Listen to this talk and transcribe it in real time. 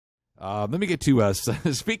Let me get to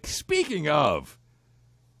speaking of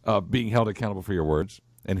being held accountable for your words,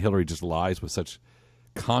 and Hillary just lies with such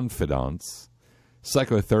confidence.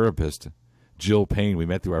 Psychotherapist Jill Payne, we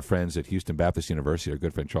met through our friends at Houston Baptist University, our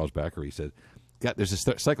good friend Charles Backer. He said, there's a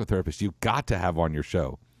psychotherapist you've got to have on your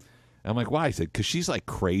show. And I'm like, why? He said, because she's like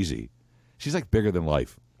crazy. She's like bigger than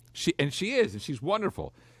life. She is, and she's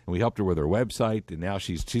wonderful. And we helped her with her website, and now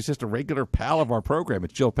she's just a regular pal of our program.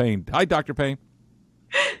 It's Jill Payne. Hi, Dr. Payne.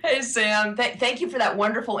 Hey, Sam. Thank you for that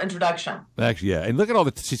wonderful introduction. Actually, yeah. And look at all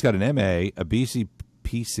the, she's got an MA, a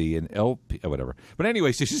BCPC, an LP, whatever. But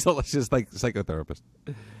anyway, she's like a psychotherapist.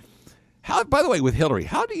 How, by the way, with Hillary,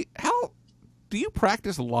 how do you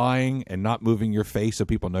practice lying and not moving your face so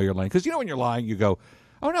people know you're lying? Because when you're lying, you go,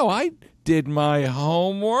 oh, no, I did my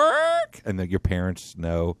homework. And then your parents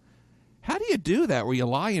know. How do you do that where you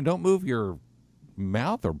lie and don't move your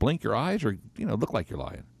mouth or blink your eyes or, look like you're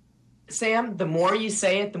lying? Sam, the more you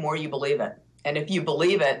say it, the more you believe it. And if you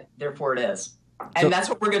believe it, therefore it is. And that's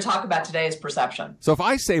what we're going to talk about today is perception. So if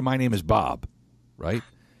I say my name is Bob, right?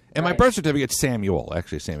 And my birth certificate's Samuel.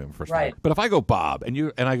 Actually, Samuel first name. But if I go Bob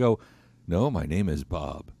and I go, no, my name is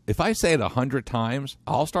Bob. If I say it 100 times,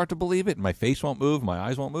 I'll start to believe it and my face won't move, my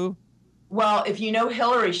eyes won't move. Well, if you know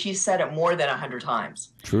Hillary, she said it more than 100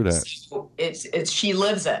 times. True that. So she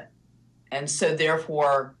lives it. And so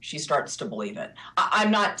therefore she starts to believe it.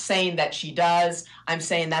 I'm not saying that she does. I'm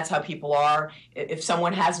saying that's how people are. If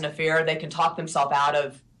someone has an affair, they can talk themselves out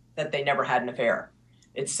of that they never had an affair.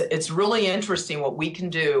 It's really interesting what we can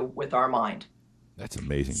do with our mind. That's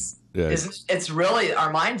amazing. Yeah. It's really, our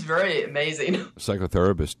mind's very amazing.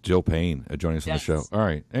 Psychotherapist Jill Payne joining us on the show. All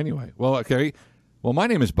right. Anyway, well, okay. Well, my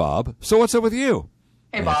name is Bob. So what's up with you?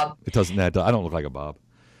 Hey, Bob. It doesn't. I don't look like a Bob.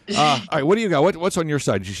 All right. What do you got? What's on your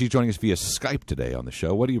side? She's joining us via Skype today on the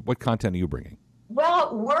show. What content are you bringing?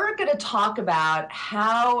 Well, we're going to talk about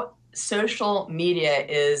how social media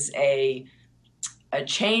is a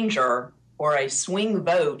changer or a swing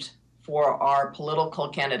vote for our political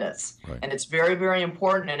candidates. Right. And it's very, very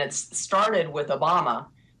important. And it's started with Obama,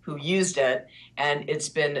 who used it, and it's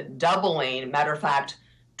been doubling. Matter of fact,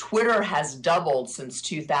 Twitter has doubled since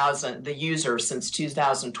 2000, the users since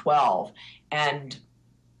 2012, and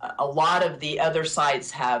a lot of the other sites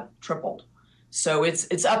have tripled. So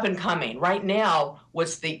it's up and coming. Right now,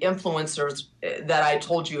 what's the influencers that I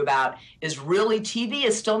told you about is really TV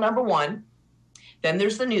is still number one. Then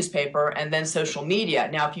there's the newspaper and then social media.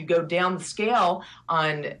 Now, if you go down the scale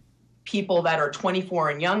on people that are 24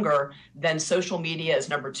 and younger, then social media is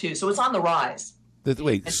number two. So it's on the rise.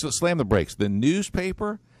 Slam the brakes. The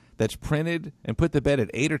newspaper that's printed and put to bed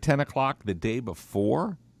at 8 or 10 o'clock the day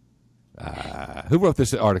before? Who wrote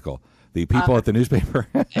this article? The people at the newspaper?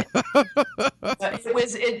 It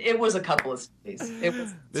was a couple of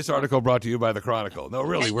cities. This article brought to you by the Chronicle. No,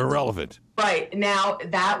 really, we're relevant. Right. Now,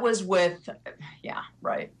 that was with,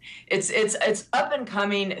 right. It's up and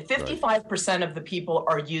coming. 55% of the people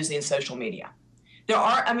are using social media. There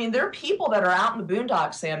are people that are out in the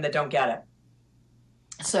boondocks, Sam, that don't get it.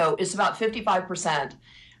 So it's about 55%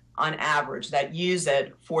 on average that use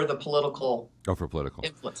it for the political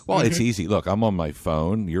influence. Well, it's easy. Look, I'm on my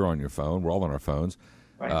phone. You're on your phone. We're all on our phones.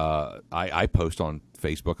 Right. I post on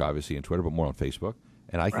Facebook, obviously, and Twitter, but more on Facebook.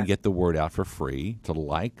 And I can get the word out for free to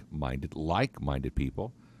like-minded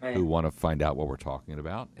people who want to find out what we're talking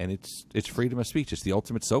about. And it's freedom of speech. It's the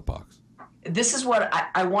ultimate soapbox. This is what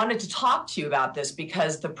I wanted to talk to you about this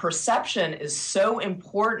because the perception is so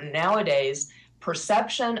important nowadays.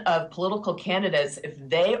 Perception of political candidates, if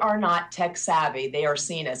they are not tech savvy, they are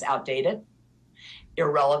seen as outdated,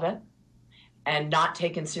 irrelevant, and not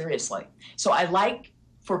taken seriously. So I like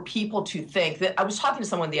for people to think that I was talking to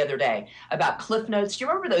someone the other day about Cliff Notes. Do you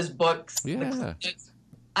remember those books? Yeah.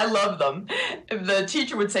 I love them. The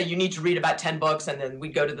teacher would say you need to read about 10 books, and then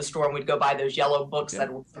we'd go to the store and we'd go buy those yellow books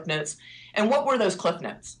that were Cliff Notes. And what were those Cliff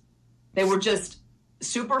Notes? They were just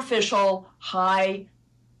superficial, high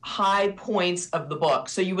points of the book,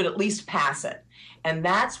 so you would at least pass it. And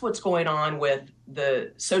that's what's going on with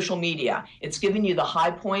the social media. It's giving you the high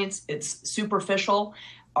points. It's superficial.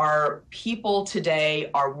 Our people today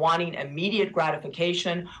are wanting immediate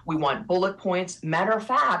gratification. We want bullet points. Matter of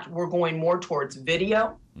fact, we're going more towards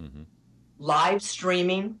video, live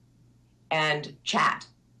streaming, and chat.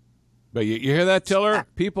 But you hear that, Tiller?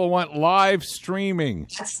 People want live streaming.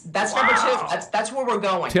 That's number two. That's where we're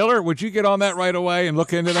going. Tiller, would you get on that right away and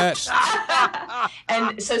look into that?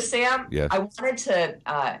 And so, Sam, I wanted to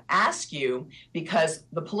ask you, because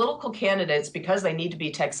the political candidates, because they need to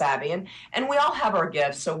be tech savvy, and we all have our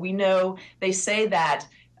gifts, so we know they say that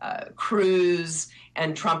Cruz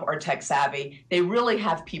and Trump are tech savvy. They really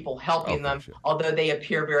have people helping them, although they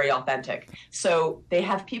appear very authentic. So they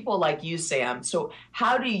have people like you, Sam. So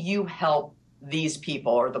how do you help these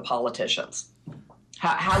people or the politicians?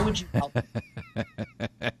 How would you help them?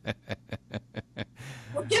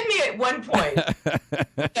 Well, give me at one point.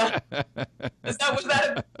 Was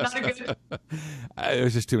that not a good? It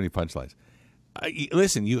was just too many punchlines.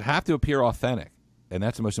 Listen, you have to appear authentic. And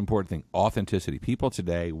that's the most important thing, authenticity. People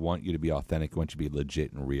today want you to be authentic, want you to be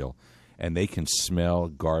legit and real, and they can smell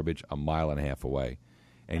garbage a mile and a half away.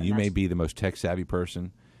 And you may be the most tech-savvy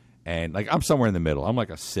person, and like I'm somewhere in the middle. I'm like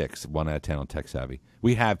a 6, 1 out of 10 on tech-savvy.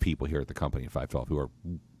 We have people here at the company at 512 who are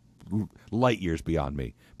light years beyond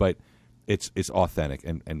me, but it's authentic.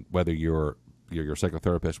 And whether you're a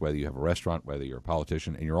psychotherapist, whether you have a restaurant, whether you're a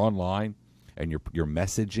politician, and you're online, and you're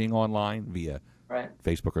messaging online via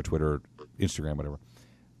Facebook or Twitter or Instagram, whatever.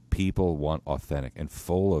 People want authentic, and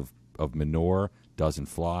full of manure doesn't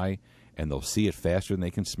fly, and they'll see it faster than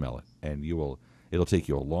they can smell it. And it'll take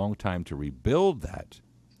you a long time to rebuild that.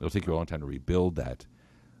 It'll take you a long time to rebuild that,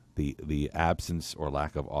 the absence or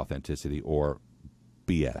lack of authenticity or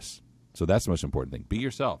BS. So that's the most important thing. Be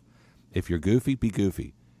yourself. If you're goofy, be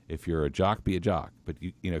goofy. If you're a jock, be a jock. But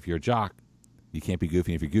if you're a jock, you can't be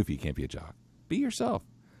goofy. If you're goofy, you can't be a jock. Be yourself.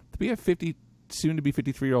 To be a soon to be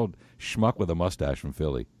 53-year-old schmuck with a mustache from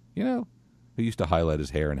Philly, who used to highlight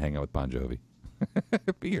his hair and hang out with Bon Jovi.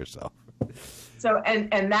 Be yourself. So,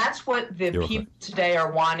 and that's what the people today are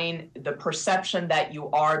wanting, the perception that you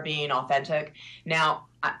are being authentic. Now,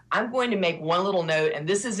 I'm going to make one little note, and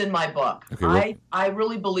this is in my book. Okay, I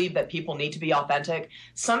really believe that people need to be authentic.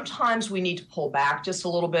 Sometimes we need to pull back just a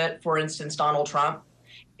little bit. For instance, Donald Trump,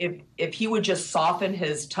 if he would just soften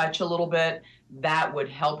his touch a little bit, that would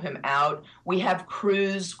help him out. We have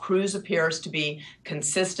Cruz. Cruz appears to be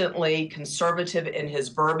consistently conservative in his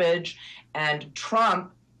verbiage, and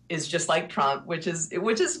Trump is just like Trump, which is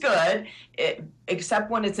good, except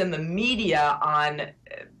when it's in the media, on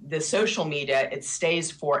the social media, it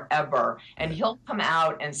stays forever. And he'll come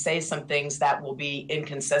out and say some things that will be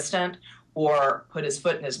inconsistent or put his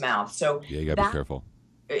foot in his mouth. So yeah, you got to be careful.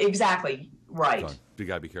 Exactly. Right. You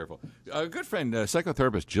got to be careful. A good friend,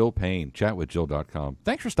 psychotherapist Jill Payne, chatwithjill.com.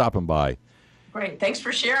 Thanks for stopping by. Great. Thanks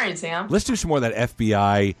for sharing, Sam. Let's do some more of that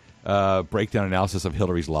FBI breakdown analysis of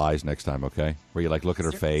Hillary's lies next time, okay? Where you look at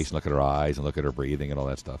her face, and look at her eyes, and look at her breathing and all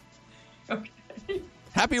that stuff. Okay.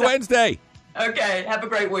 Happy Wednesday. Okay. Have a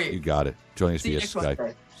great week. You got it. Join us via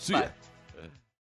Skype. See ya.